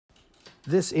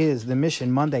This is the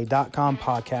MissionMonday.com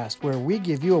podcast, where we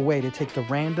give you a way to take the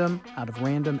random out of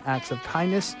random acts of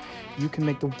kindness. You can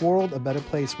make the world a better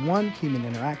place, one human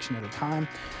interaction at a time.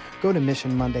 Go to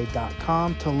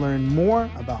MissionMonday.com to learn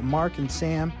more about Mark and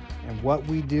Sam and what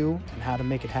we do and how to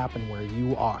make it happen where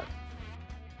you are.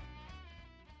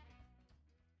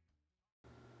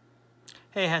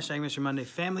 Hey, hashtag Mission Monday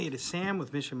family. It is Sam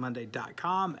with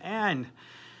MissionMonday.com, and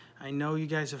I know you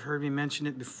guys have heard me mention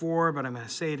it before, but I'm going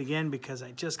to say it again because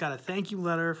I just got a thank you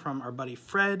letter from our buddy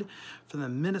Fred from the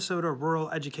Minnesota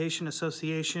Rural Education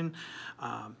Association.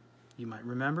 You might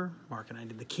remember, Mark and I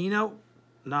did the keynote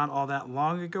not all that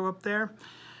long ago up there,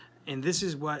 and this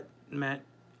is what meant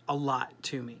a lot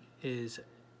to me, is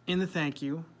in the thank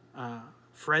you,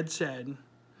 Fred said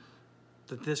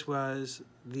that this was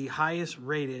the highest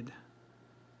rated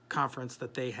conference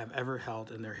that they have ever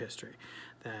held in their history.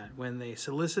 That when they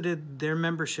solicited their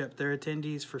membership, their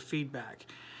attendees for feedback,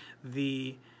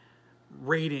 the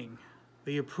rating,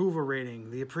 the approval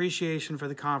rating, the appreciation for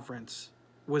the conference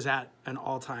was at an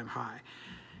all-time high.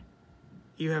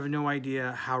 You have no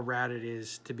idea how rad it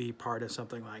is to be part of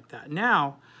something like that.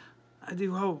 Now, I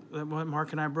do hope that what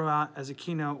Mark and I brought out as a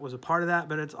keynote was a part of that,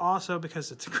 but it's also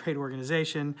because it's a great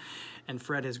organization, and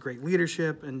Fred has great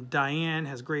leadership, and Diane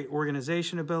has great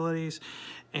organization abilities,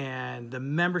 and the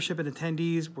membership and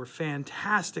attendees were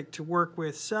fantastic to work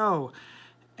with. So,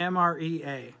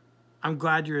 MREA, I'm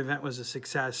glad your event was a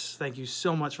success. Thank you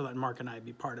so much for letting Mark and I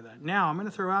be part of that. Now, I'm going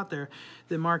to throw out there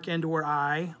that Mark and/or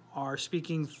I are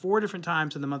speaking 4 different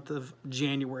times in the month of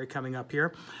January coming up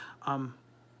here.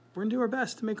 We're going to do our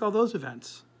best to make all those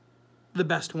events the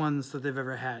best ones that they've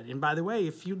ever had. And by the way,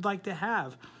 if you'd like to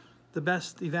have the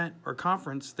best event or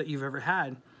conference that you've ever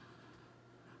had,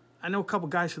 I know a couple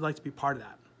guys who'd like to be part of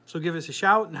that. So give us a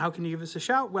shout. And how can you give us a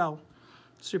shout? Well,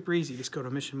 super easy. Just go to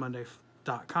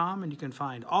missionmonday.com and you can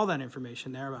find all that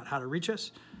information there about how to reach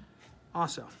us.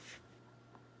 Also,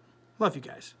 love you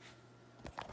guys.